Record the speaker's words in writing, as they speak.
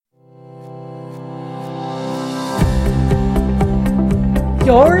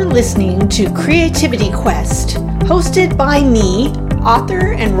You're listening to Creativity Quest, hosted by me,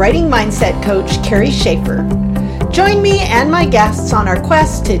 author and writing mindset coach Carrie Schaefer. Join me and my guests on our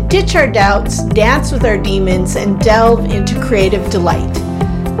quest to ditch our doubts, dance with our demons, and delve into creative delight.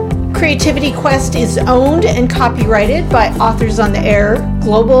 Creativity Quest is owned and copyrighted by Authors on the Air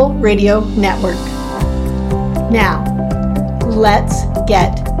Global Radio Network. Now, let's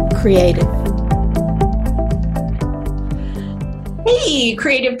get creative. Hey,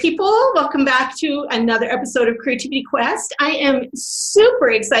 creative people. Welcome back to another episode of Creativity Quest. I am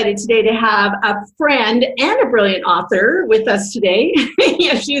super excited today to have a friend and a brilliant author with us today.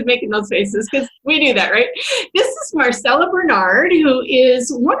 Yeah, she was making those faces because we do that, right? This is Marcella Burnard, who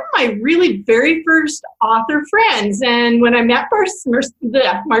is one of my really very first author friends. And when I met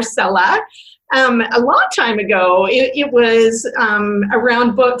Marcella, a long time ago, it was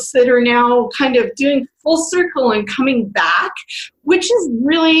around books that are now kind of doing full circle and coming back, which is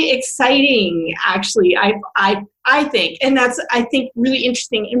really exciting, actually, I think. And that's, I think, really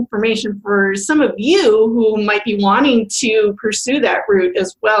interesting information for some of you who might be wanting to pursue that route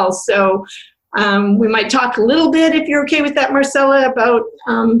as well. So we might talk a little bit, if you're okay with that, Marcella, about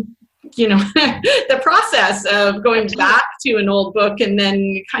the process of going back to an old book and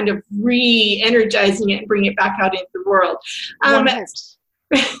then kind of re-energizing it and bringing it back out into the world.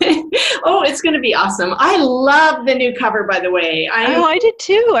 Oh, it's going to be awesome. I love the new cover, by the way. I did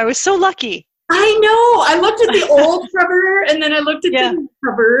too. I was so lucky. I know. I looked at the old cover and then I looked at the new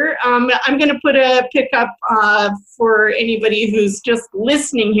cover. I'm going to put a pickup for anybody who's just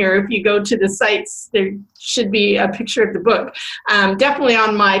listening here. If you go to the sites, there should be a picture of the book. Definitely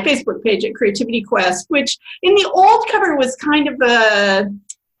on my Facebook page at Creativity Quest, which in the old cover was kind of a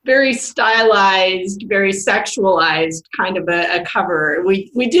very stylized, very sexualized kind of a cover.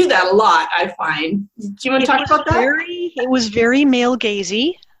 We do that a lot, I find. Do you want to talk about that? It was very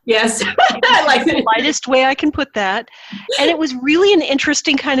male-gazy. Yes, I like it. The lightest way I can put that. And it was really an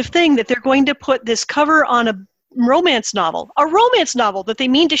interesting kind of thing that they're going to put this cover on a romance novel that they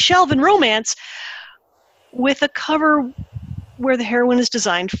mean to shelve in romance, with a cover where the heroine is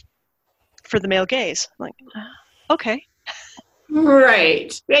designed for the male gaze. Like, okay.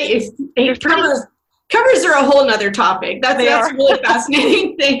 Right. Covers are a whole nother topic. That's a really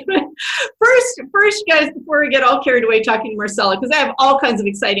fascinating thing. First, guys, before we get all carried away talking to Marcella, because I have all kinds of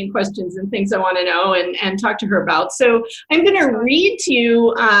exciting questions and things I want to know and talk to her about. So I'm going to read to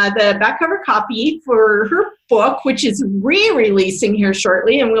you the back cover copy for her book, which is re-releasing here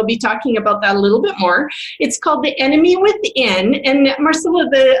shortly, and we'll be talking about that a little bit more. It's called The Enemy Within, and Marcella,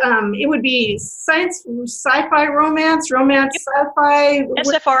 it would be sci-fi romance, sci-fi...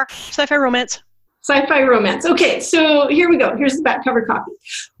 SFR, sci-fi romance. Sci-fi romance. Okay, so here we go. Here's the back cover copy.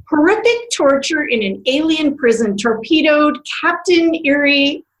 Horrific torture in an alien prison torpedoed Captain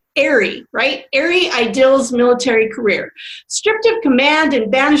Airy Idyl's military career. Stripped of command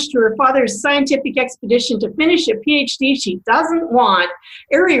and banished to her father's scientific expedition to finish a PhD she doesn't want,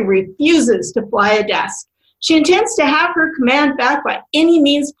 Airy refuses to fly a desk. She intends to have her command back by any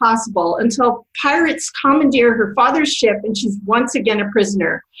means possible until pirates commandeer her father's ship and she's once again a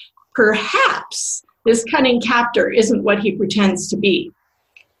prisoner. Perhaps this cunning captor isn't what he pretends to be.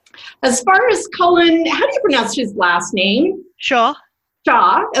 As far as Cullen, how do you pronounce his last name? Shaw.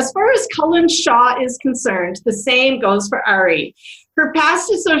 As far as Cullen Shaw is concerned, the same goes for Ari. Her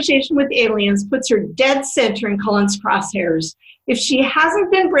past association with aliens puts her dead center in Cullen's crosshairs. If she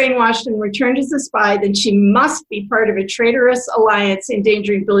hasn't been brainwashed and returned as a spy, then she must be part of a traitorous alliance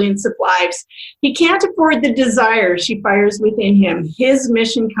endangering billions of lives. He can't afford the desire she fires within him. His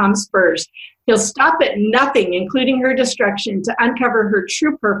mission comes first. He'll stop at nothing, including her destruction, to uncover her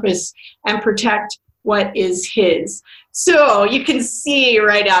true purpose and protect what is his. So you can see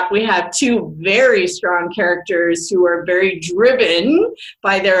right up, we have two very strong characters who are very driven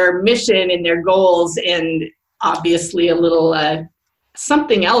by their mission and their goals, and obviously a little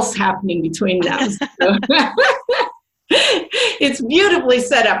something else happening between them. So it's beautifully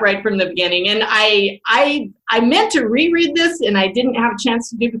set up right from the beginning. And I meant to reread this, and I didn't have a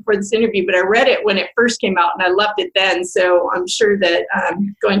chance to do it before this interview, but I read it when it first came out, and I loved it then. So I'm sure that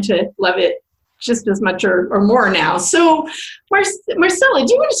I'm going to love it just as much or more now. So Marcella,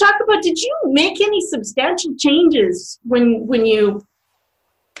 do you want to talk about, did you make any substantial changes when you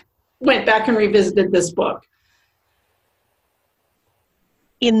went back and revisited this book?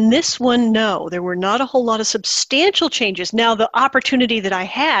 In this one, no. There were not a whole lot of substantial changes. Now, the opportunity that I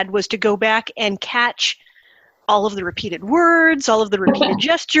had was to go back and catch all of the repeated words, all of the repeated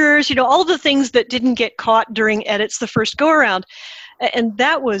gestures, all of the things that didn't get caught during edits the first go-around. And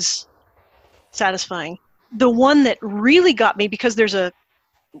that was satisfying. The one that really got me, because there's a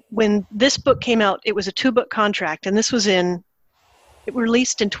when this book came out, it was a 2-book contract, and it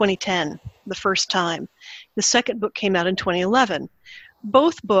released in 2010, the first time. The second book came out in 2011.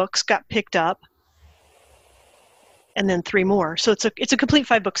 Both books got picked up, and then 3 more. So it's a complete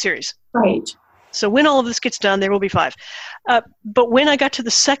 5-book series. Right. So when all of this gets done, there will be 5. But when I got to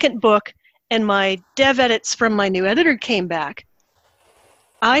the second book and my dev edits from my new editor came back,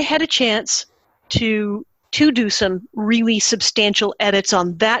 I had a chance to do some really substantial edits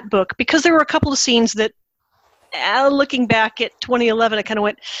on that book, because there were a couple of scenes that, looking back at 2011, I kind of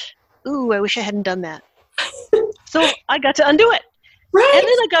went, ooh, I wish I hadn't done that. So I got to undo it. Right. And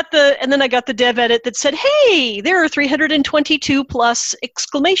then I got the dev edit that said, hey, there are 322 plus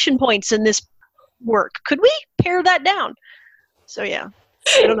exclamation points in this work. Could we pare that down? So yeah,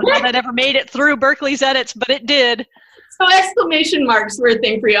 I don't know how that ever made it through Berkeley's edits, but it did. So exclamation marks were a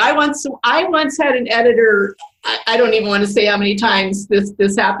thing for you. I once had an editor, I don't even want to say how many times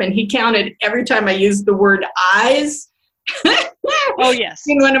this happened. He counted every time I used the word eyes. Oh, yes.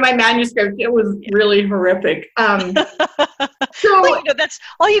 In one of my manuscripts. It was really horrific. So that's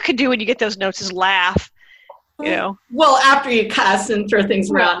all you could do when you get those notes is laugh. Well, after you cuss and throw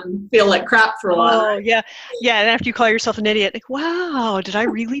things around and feel like crap for a while. Oh, yeah. Yeah, and after you call yourself an idiot, like, wow, did I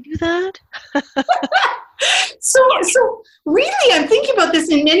really do that? So really, I'm thinking about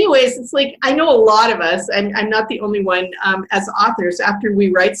this in many ways. It's like, I know a lot of us, and I'm not the only one, as authors, after we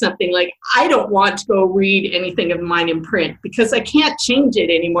write something, like, I don't want to go read anything of mine in print because I can't change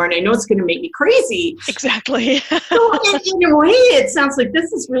it anymore, and I know it's going to make me crazy. Exactly. So in a way, it sounds like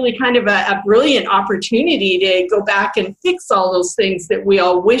this is really kind of a brilliant opportunity to go back and fix all those things that we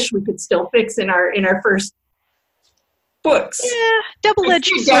all wish we could still fix in our first books. Yeah,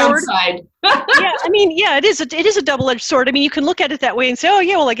 double-edged sword. Downside. Yeah, I mean, yeah, it is a double-edged sword. I mean, you can look at it that way and say, oh,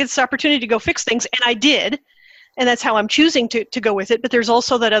 yeah, well, I get this opportunity to go fix things, and I did, and that's how I'm choosing to go with it. But there's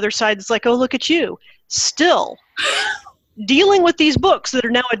also that other side that's like, oh, look at you, still dealing with these books that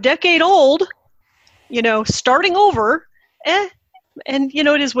are now a decade old, starting over, and,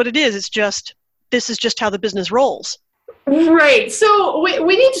 it is what it is. It's just, this is just how the business rolls. Right. So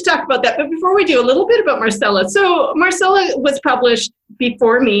we need to talk about that. But before we do, a little bit about Marcella. So Marcella was published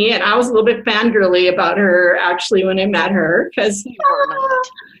before me, and I was a little bit fangirly about her, actually, when I met her. Because we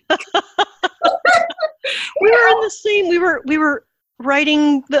were in the same, we were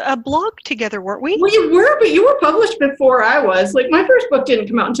writing a blog together, weren't we? We were, but you were published before I was. Like, my first book didn't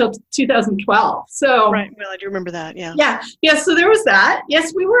come out until 2012. So right. Well, I do remember that. Yeah. Yeah. So there was that.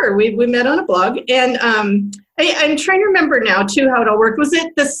 Yes, we were. We met on a blog, and I'm trying to remember now too how it all worked. Was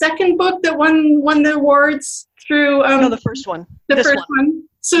it the second book that won the awards through? No, the first one. The first one.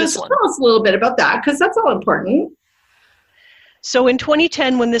 So tell us a little bit about that, because that's all important. So in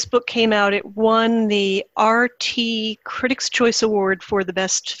 2010, when this book came out, it won the RT Critics' Choice Award for the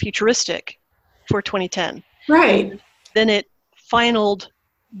Best Futuristic for 2010. Right. Then it finaled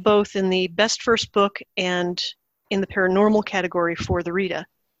both in the Best First Book and in the Paranormal category for the Rita.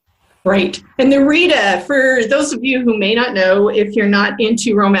 Right. And the Rita, for those of you who may not know, if you're not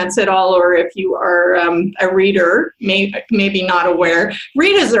into romance at all, or if you are a reader, maybe not aware,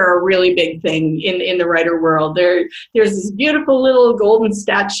 Ritas are a really big thing in the writer world. There's this beautiful little golden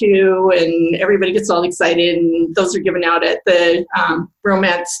statue, and everybody gets all excited, and those are given out at the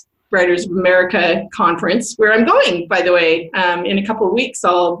Romance Writers of America conference, where I'm going, by the way. In a couple of weeks,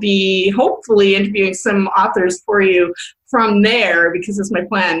 I'll be hopefully interviewing some authors for you from there, because it's my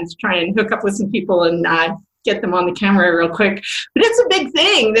plan to try and hook up with some people and get them on the camera real quick. But it's a big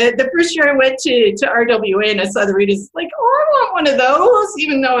thing. The first year I went to RWA and I saw the readers, like, oh, I want one of those,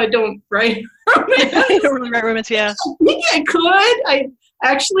 even though I don't write romance. I don't really write romance, yeah. Maybe I could. I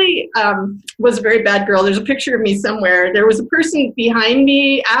actually was a very bad girl. There's a picture of me somewhere. There was a person behind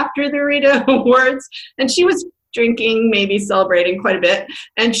me after the Rita Awards, and she was drinking, maybe celebrating quite a bit,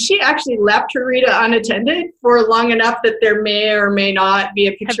 and she actually left her Rita unattended for long enough that there may or may not be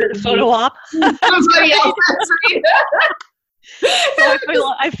a picture of the photo op. Somebody else's Rita.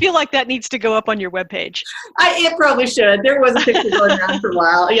 So I feel like that needs to go up on your webpage. It probably should. There was a picture going around for a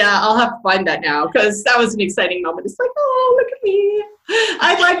while. Yeah, I'll have to find that now, because that was an exciting moment. It's like, oh, look at me.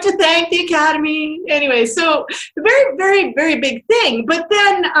 I'd like to thank the Academy. Anyway, so very, very, very big thing. But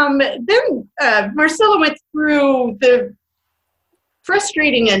then Marcella went through the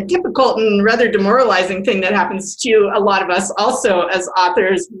frustrating and difficult and rather demoralizing thing that happens to a lot of us also as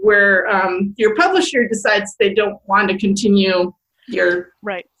authors, where your publisher decides they don't want to continue your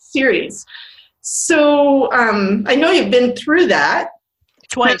series. So I know you've been through that.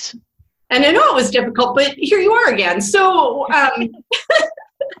 Twice. And I know it was difficult, but here you are again. So, and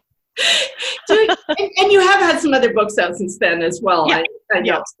you have had some other books out since then as well. Yeah.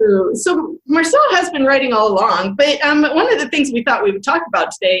 know. So Marcella has been writing all along, but one of the things we thought we would talk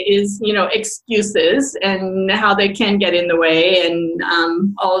about today is, excuses and how they can get in the way and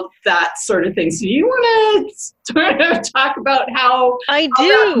all of that sort of thing. So you want to sort of talk about how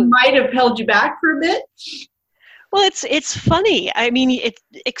that might have held you back for a bit? Well, it's funny. I mean,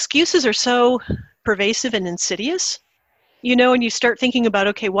 excuses are so pervasive and insidious. And you start thinking about,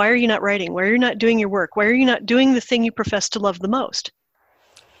 okay, why are you not writing? Why are you not doing your work? Why are you not doing the thing you profess to love the most?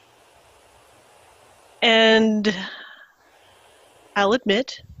 And I'll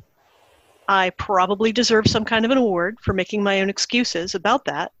admit, I probably deserve some kind of an award for making my own excuses about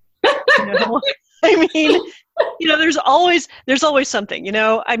that. I mean, there's always something,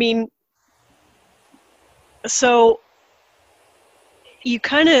 I mean, so you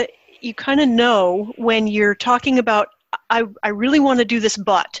kind of know when you're talking about, I really want to do this,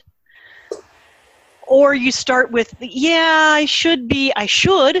 but, or you start with, I should, but,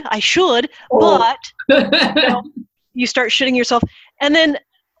 you start shitting yourself. And then,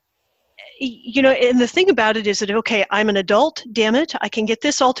 and the thing about it is that, okay, I'm an adult, damn it, I can get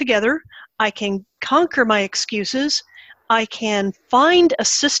this all together. I can conquer my excuses. I can find a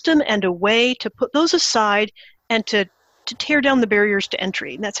system and a way to put those aside and to tear down the barriers to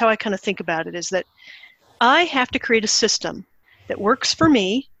entry. And that's how I kind of think about it, is that I have to create a system that works for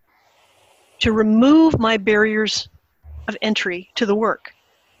me to remove my barriers of entry to the work.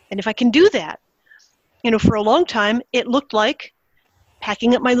 And if I can do that, for a long time, it looked like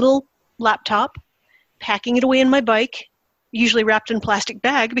packing up my little laptop, packing it away in my bike, usually wrapped in a plastic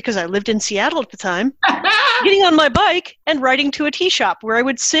bag because I lived in Seattle at the time, getting on my bike and riding to a tea shop where I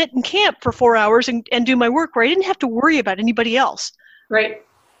would sit and camp for 4 hours and do my work, where I didn't have to worry about anybody else. Right.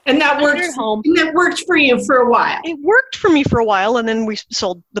 And that worked for you for a while. It worked for me for a while, and then we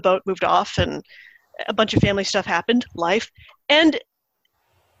sold the boat, moved off, and a bunch of family stuff happened, life. And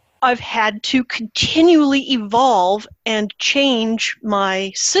I've had to continually evolve and change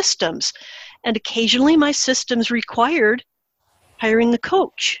my systems. And occasionally my systems required hiring a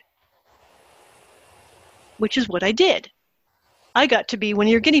coach, which is what I did. I got to be one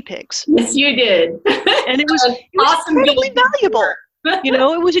of your guinea pigs. Yes, you did. And it was awesome, incredibly valuable.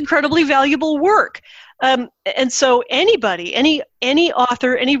 It was incredibly valuable work. And so anybody, any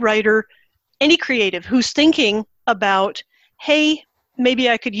author, any writer, any creative who's thinking about, hey, maybe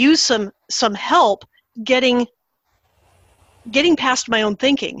I could use some help getting past my own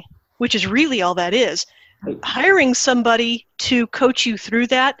thinking, which is really all that is. Hiring somebody to coach you through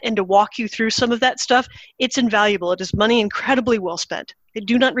that and to walk you through some of that stuff, it's invaluable. It is money incredibly well spent. I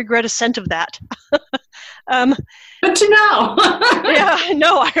do not regret a cent of that. Good to know. Yeah,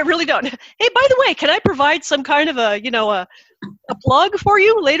 no, I really don't. Hey, by the way, can I provide some kind of a plug for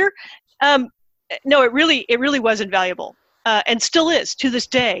you later? No, it really was invaluable, and still is to this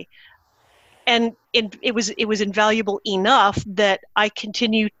day. And it was invaluable enough that I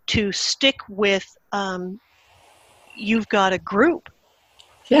continue to stick with. You've got a group,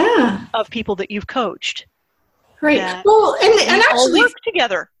 of people that you've coached. Great. Well, and actually work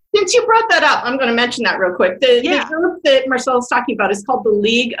together. Since you brought that up, I'm going to mention that real quick. The group that Marcella's talking about is called the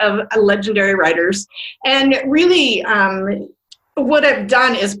League of Legendary Writers, and really. What I've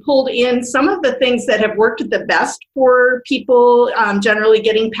done is pulled in some of the things that have worked the best for people generally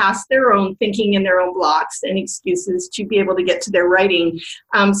getting past their own thinking and their own blocks and excuses to be able to get to their writing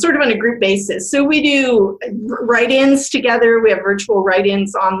sort of on a group basis. So we do write-ins together. We have virtual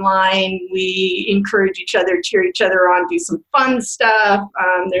write-ins online. We encourage each other, cheer each other on, do some fun stuff.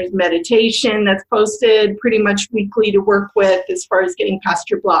 There's meditation that's posted pretty much weekly to work with as far as getting past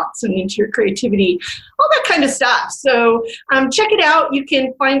your blocks and into your creativity, all that kind of stuff. So check it out. You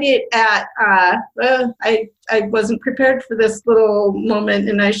can find it at, I wasn't prepared for this little moment,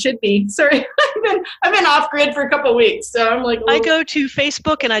 and I should be. Sorry, I've been off grid for a couple of weeks, so I'm like. I go to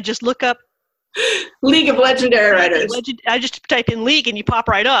Facebook and I just look up League of Legendary Writers. I just type in League and you pop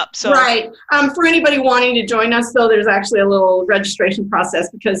right up. So. Right. For anybody wanting to join us, though, there's actually a little registration process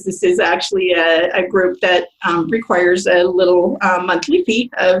because this is actually a group that requires a little monthly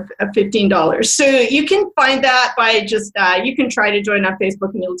fee of $15. So you can find that by just, you can try to join on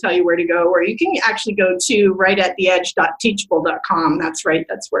Facebook and it'll tell you where to go, or you can actually go to rightattheedge.teachable.com. That's right.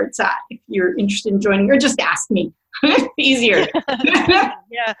 That's where it's at. If you're interested in joining, or just ask me. Easier.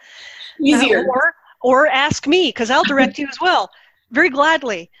 Yeah. Easier. Or ask me, because I'll direct you as well. Very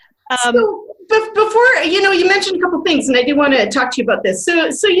gladly. So before, you mentioned a couple things, and I do want to talk to you about this.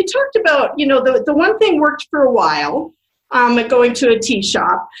 So you talked about, the one thing worked for a while, going to a tea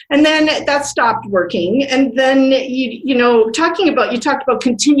shop, and then that stopped working. And then you talked about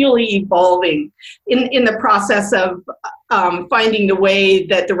continually evolving in the process of finding the way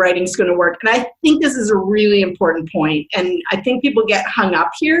that the writing's going to work. And I think this is a really important point. And I think people get hung up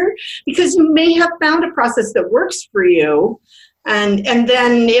here because you may have found a process that works for you, and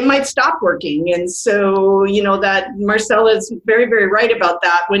then it might stop working. And so, that Marcella is very, very right about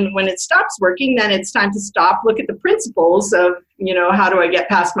that. When it stops working, then it's time to stop, look at the principles of, how do I get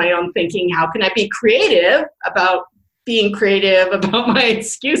past my own thinking? How can I be creative about being creative about my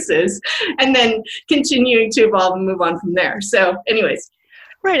excuses, and then continuing to evolve and move on from there. So anyways.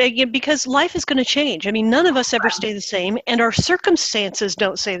 Right, again, because life is going to change. I mean, none of us ever stay the same, and our circumstances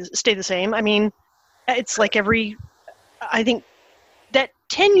don't stay the same. I mean, it's like I think that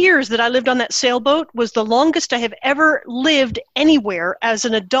 10 years that I lived on that sailboat was the longest I have ever lived anywhere as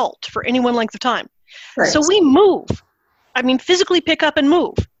an adult for any one length of time. Right. So we move. I mean, physically pick up and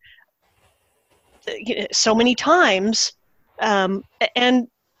move. So many times, and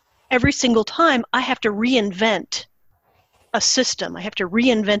every single time I have to reinvent a system. I have to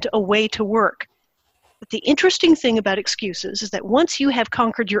reinvent a way to work. But the interesting thing about excuses is that once you have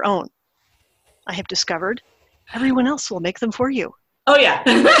conquered your own, I have discovered everyone else will make them for you. Oh, yeah.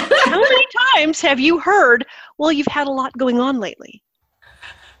 How many times have you heard, well, you've had a lot going on lately?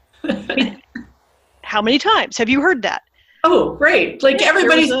 I mean, how many times have you heard that? Oh, right. Like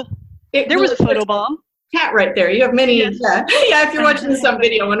everybody's... There was a photobomb. Cat right there. You have many. Yes. Yeah, if you're watching some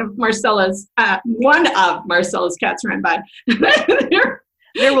video, one of Marcella's cats ran by.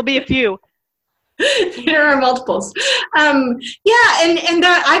 There will be a few. There are multiples. And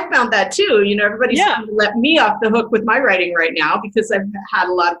that I found that too. Everybody's trying to let me off the hook with my writing right now because I've had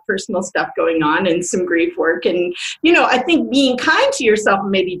a lot of personal stuff going on and some grief work. And, I think being kind to yourself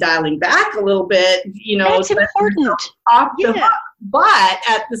and maybe dialing back a little bit, that's important. Off the hook. But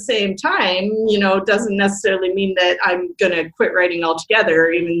at the same time, doesn't necessarily mean that I'm going to quit writing altogether.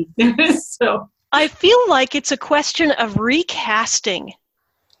 Even so, I feel like it's a question of recasting,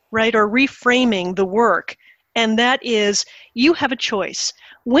 right, or reframing the work, and that is you have a choice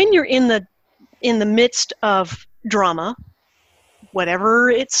when you're in the midst of drama,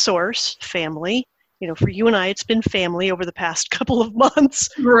 whatever its source, family. For you and I, it's been family over the past couple of months,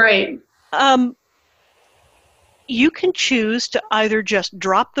 right? You can choose to either just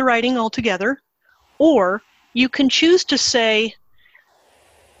drop the writing altogether, or you can choose to say,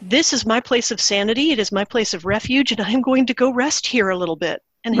 this is my place of sanity, it is my place of refuge, and I'm going to go rest here a little bit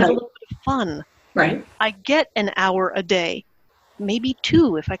and have a little bit of fun. Right. I get an hour a day, maybe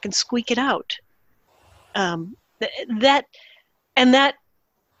 2 if I can squeak it out. That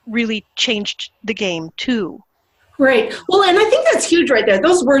really changed the game too. Right. Well, and I think that's huge right there.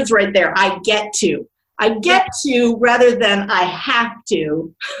 Those words right there, I get to rather than I have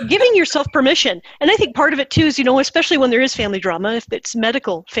to. Giving yourself permission. And I think part of it too is, especially when there is family drama, if it's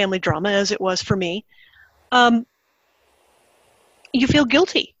medical family drama, as it was for me, you feel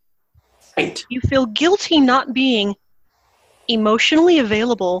guilty. Right. You feel guilty not being emotionally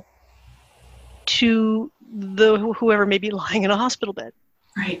available to whoever may be lying in a hospital bed.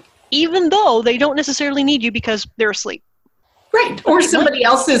 Right. Even though they don't necessarily need you because they're asleep. Right, or somebody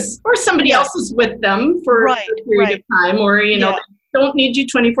else is with them for a period of time, or they don't need you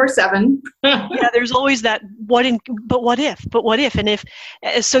 24/7. Yeah, there's always that what if, and if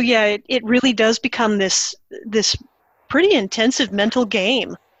so. Yeah, it really does become this pretty intensive mental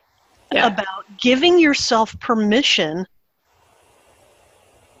game about giving yourself permission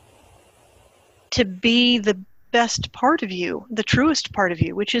to be the best part of you, the truest part of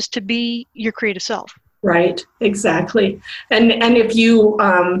you, which is to be your creative self. Right, exactly. And if you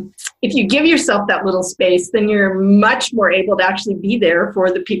give yourself that little space, then you're much more able to actually be there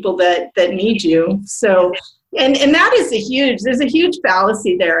for the people that need you. So, and that is there's a huge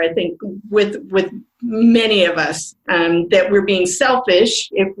fallacy there, I think, with many of us, that we're being selfish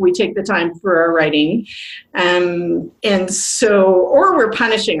if we take the time for our writing. And so, or we're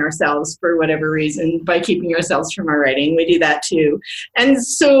punishing ourselves for whatever reason by keeping ourselves from our writing. We do that too. And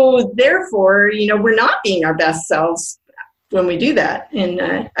so therefore, we're not being our best selves when we do that.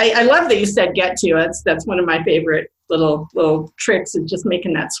 And I love that you said get to. That's one of my favorite little tricks of just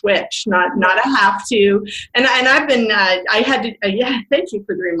making that switch, not a have to. And I've been thank you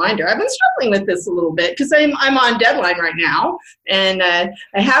for the reminder. I've been struggling with this a little bit because I'm on deadline right now, and I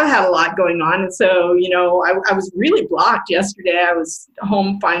have had a lot going on. And so I was really blocked yesterday. I was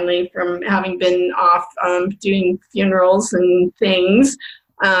home finally from having been off doing funerals and things.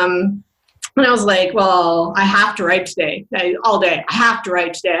 And I was like, well, I have to write today. All day. I have to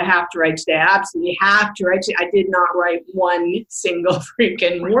write today. I have to write today. I absolutely have to write today. I did not write one single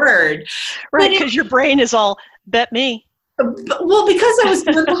freaking word. Right, because your brain is all, bet me. Well, because I was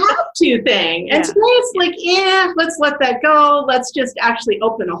doing the have-to thing. And today it's like, let's let that go. Let's just actually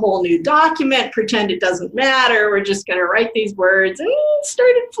open a whole new document, pretend it doesn't matter. We're just going to write these words. And it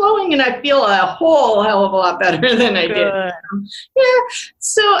started flowing, and I feel a whole hell of a lot better than I did. Yeah.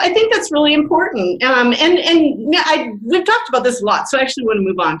 So I think that's really important. We've talked about this a lot, so I actually want to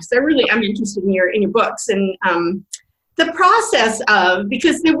move on because I'm interested in your books. And the process of,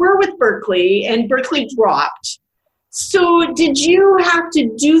 because they were with Berkeley, and Berkeley dropped. So did you have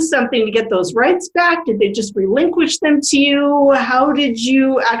to do something to get those rights back? Did they just relinquish them to you? How did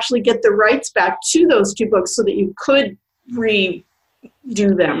you actually get the rights back to those two books so that you could redo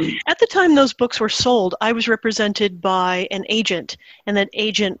them? At the time those books were sold, I was represented by an agent, and that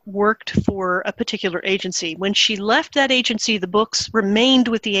agent worked for a particular agency. When she left that agency, the books remained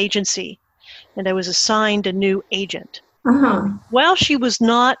with the agency, and I was assigned a new agent. Uh-huh. While she was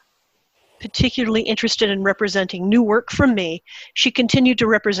not particularly interested in representing new work from me, she continued to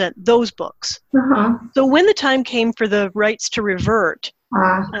represent those books. Uh-huh. So when the time came for the rights to revert,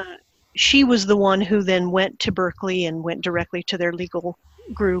 she was the one who then went to Berkeley and went directly to their legal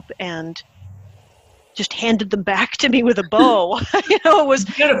group and just handed them back to me with a bow. It was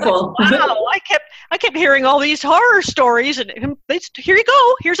beautiful. Wow, I kept hearing all these horror stories, and here you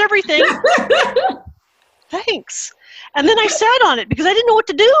go, here's everything. Thanks. And then I sat on it because I didn't know what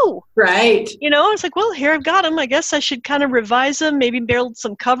to do. Right. It's like, well, here I've got them. I guess I should kind of revise them, maybe build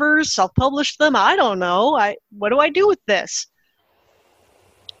some covers, self-publish them. I don't know. What do I do with this?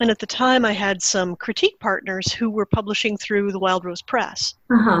 And at the time, I had some critique partners who were publishing through the Wild Rose Press.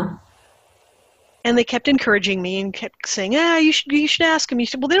 Uh-huh. And they kept encouraging me and kept saying, you should ask them. You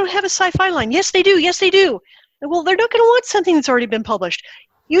said, well, they don't have a sci-fi line. Yes, they do. Yes, they do. And, well, they're not going to want something that's already been published.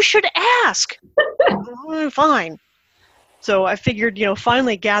 You should ask. Fine. So I figured,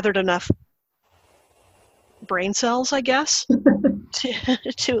 finally gathered enough brain cells, I guess,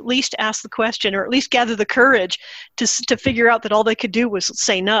 to at least ask the question, or at least gather the courage to figure out that all they could do was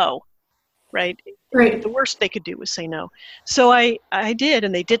say no, right? Right. The worst they could do was say no. So I did,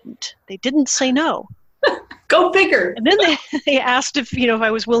 and they didn't. They didn't say no. Go figure. And then they asked if I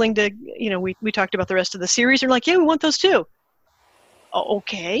was willing to, we talked about the rest of the series. They're like, yeah, we want those too. Oh,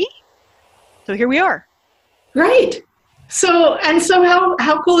 okay. So here we are. Right. So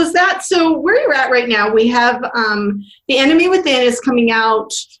how cool is that? So where you're at right now, we have The Enemy Within is coming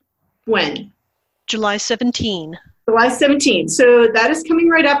out when? July 17. July 17. So that is coming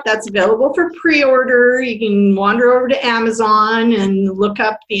right up. That's available for pre-order. You can wander over to Amazon and look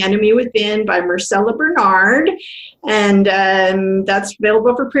up The Enemy Within by Marcella Burnard. And that's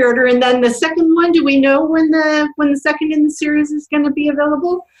available for pre-order. And then the second one, do we know when the second in the series is going to be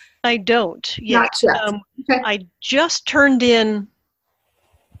available? I don't yet. Not yet. Okay. I just turned in,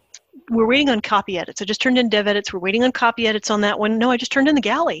 we're waiting on copy edits. I just turned in dev edits. We're waiting on copy edits on that one. No, I just turned in the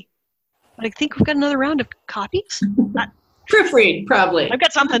galley. But I think we've got another round of copies. Proofread, probably. I've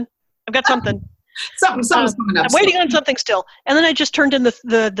got something. Something's coming up. I'm waiting on something still. And then I just turned in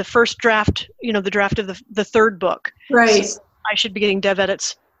the first draft, the draft of the third book. Right. So I should be getting dev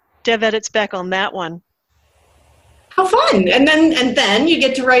edits back on that one. How fun. And then you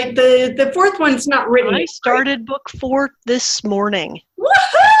get to write the fourth one's not written. I started book 4 this morning.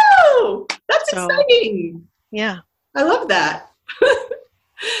 Woohoo! That's exciting. Yeah. I love that.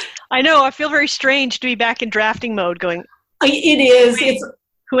 I know. I feel very strange to be back in drafting mode going, it is.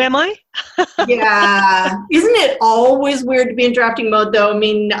 Who am I? Yeah. Isn't it always weird to be in drafting mode, though? I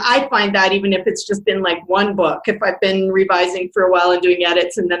mean, I find that even if it's just been like one book, if I've been revising for a while and doing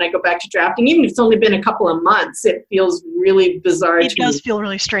edits and then I go back to drafting, even if it's only been a couple of months, it feels really bizarre to me. It does feel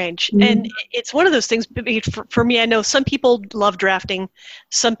really strange. Mm-hmm. And it's one of those things, for me, I know some people love drafting.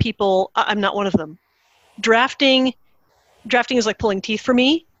 Some people, I'm not one of them. Drafting is like pulling teeth for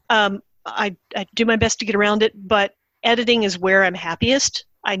me. I do my best to get around it, but editing is where I'm happiest.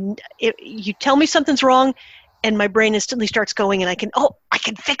 You tell me something's wrong, and my brain instantly starts going, and I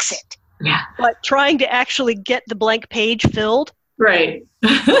can fix it. Yeah. But trying to actually get the blank page filled. Right.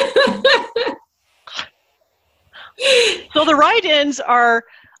 So the write-ins are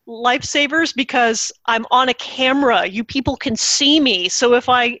lifesavers because I'm on a camera. You people can see me. So if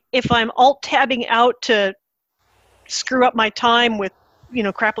I'm alt-tabbing out to screw up my time with,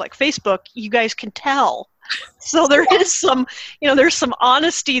 crap like Facebook, you guys can tell. So there is some, there's some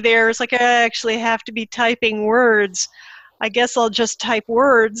honesty there. It's like, I actually have to be typing words. I guess I'll just type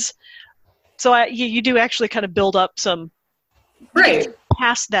words. So you do actually kind of build up some. Right.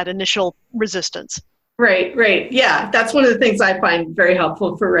 past that initial resistance. Right. Yeah, that's one of the things I find very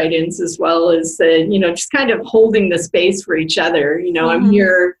helpful for write-ins as well, is just kind of holding the space for each other. I'm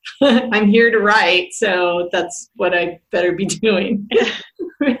here, I'm here to write, so that's what I better be doing.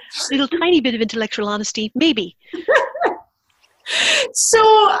 Little tiny bit of intellectual honesty, maybe. So,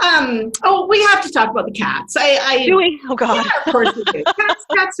 we have to talk about the cats. Do we? Oh God! Yeah, of course we do.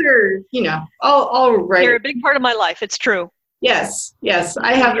 Cats are, all right. They're a big part of my life. It's true. Yes.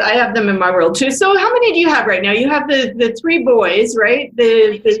 I have them in my world too. So how many do you have right now? You have the three boys, right?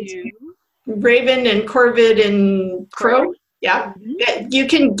 The Raven and Corvid and Crow. Yeah. Mm-hmm. You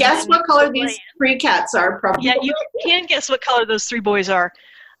can guess what color these three cats are, probably. Yeah, you can guess what color those three boys are.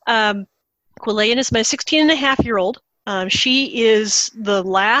 Quillian is my 16-and-a-half-year-old. She is the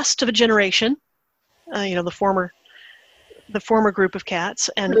last of a generation. The former group of cats,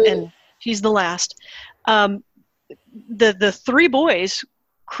 and she's the last. The three boys,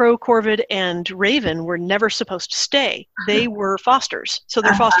 Crow, Corvid, and Raven, were never supposed to stay. They were fosters, so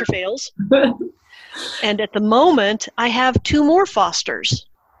they're foster fails. And at the moment, I have two more fosters,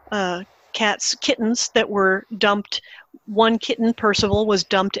 kittens that were dumped. One kitten, Percival, was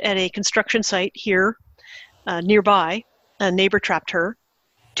dumped at a construction site here nearby. A neighbor trapped her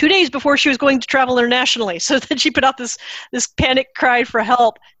 2 days before she was going to travel internationally. So then she put out this panic cry for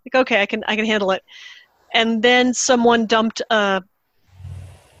help. Like, okay, I can handle it. And then someone dumped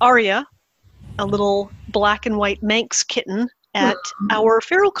Aria, a little black and white Manx kitten, at our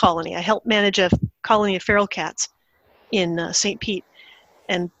feral colony. I help manage a colony of feral cats in St. Pete.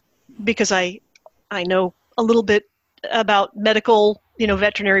 And because I know a little bit about medical,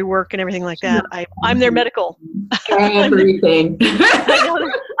 veterinary work and everything like that, I'm their medical. Everything.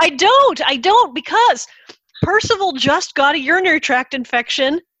 I don't, because Percival just got a urinary tract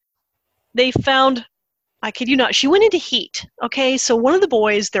infection. They found, I kid you not, she went into heat. Okay, so one of the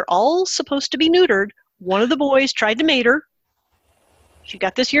boys, they're all supposed to be neutered. One of the boys tried to mate her. She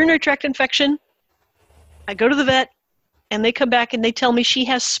got this urinary tract infection. I go to the vet, and they come back and they tell me she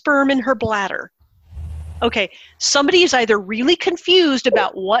has sperm in her bladder. Okay, somebody is either really confused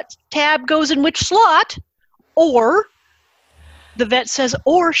about what tab goes in which slot, or the vet says,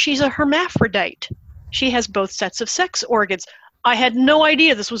 or she's a hermaphrodite. She has both sets of sex organs. I had no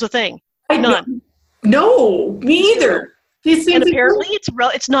idea this was a thing. None. No, me either. And apparently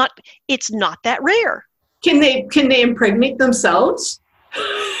it's not that rare. Can they impregnate themselves?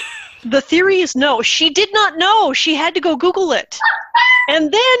 The theory is no. She did not know. She had to go Google it.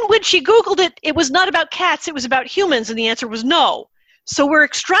 And then when she Googled it, it was not about cats, it was about humans, and the answer was no. So we're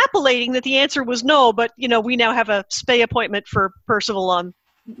extrapolating that the answer was no, but we now have a spay appointment for Percival on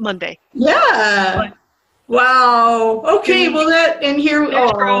Monday. Yeah. Wow. Okay,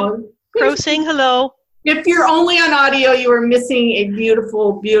 Crow saying hello. If you're only on audio, you are missing a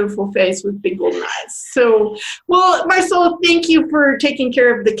beautiful, beautiful face with big golden eyes. So, Marcella, thank you for taking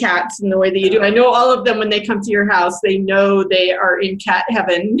care of the cats in the way that you do. I know all of them, when they come to your house, they know they are in cat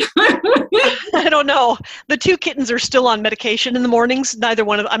heaven. I don't know. The two kittens are still on medication in the mornings. Neither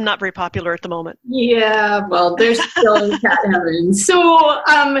one of them, I'm not very popular at the moment. Yeah, well, they're still in cat heaven. So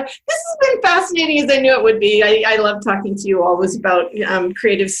this has been fascinating, as I knew it would be. I love talking to you always about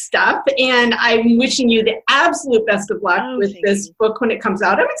creative stuff, and I'm wishing you the absolute best of luck with this book when it comes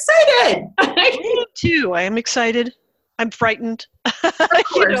out. I'm excited. Me too. I am excited. I'm frightened.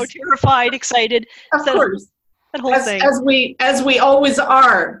 Terrified, excited. Of course. That whole thing. As we always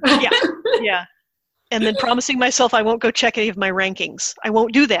are. Yeah. And then promising myself I won't go check any of my rankings. I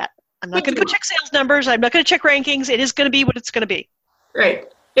won't do that. I'm not going to go check sales numbers. I'm not going to check rankings. It is going to be what it's going to be. Right.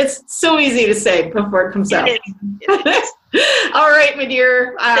 It's so easy to say before it comes out. It is. All right, my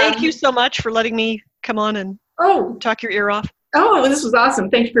dear. Thank you so much for letting me come on and talk your ear off. Oh, this was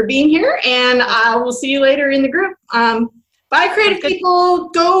awesome. Thank you for being here, and I will see you later in the group. Bye, creative people.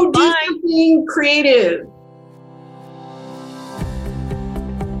 Go do something creative.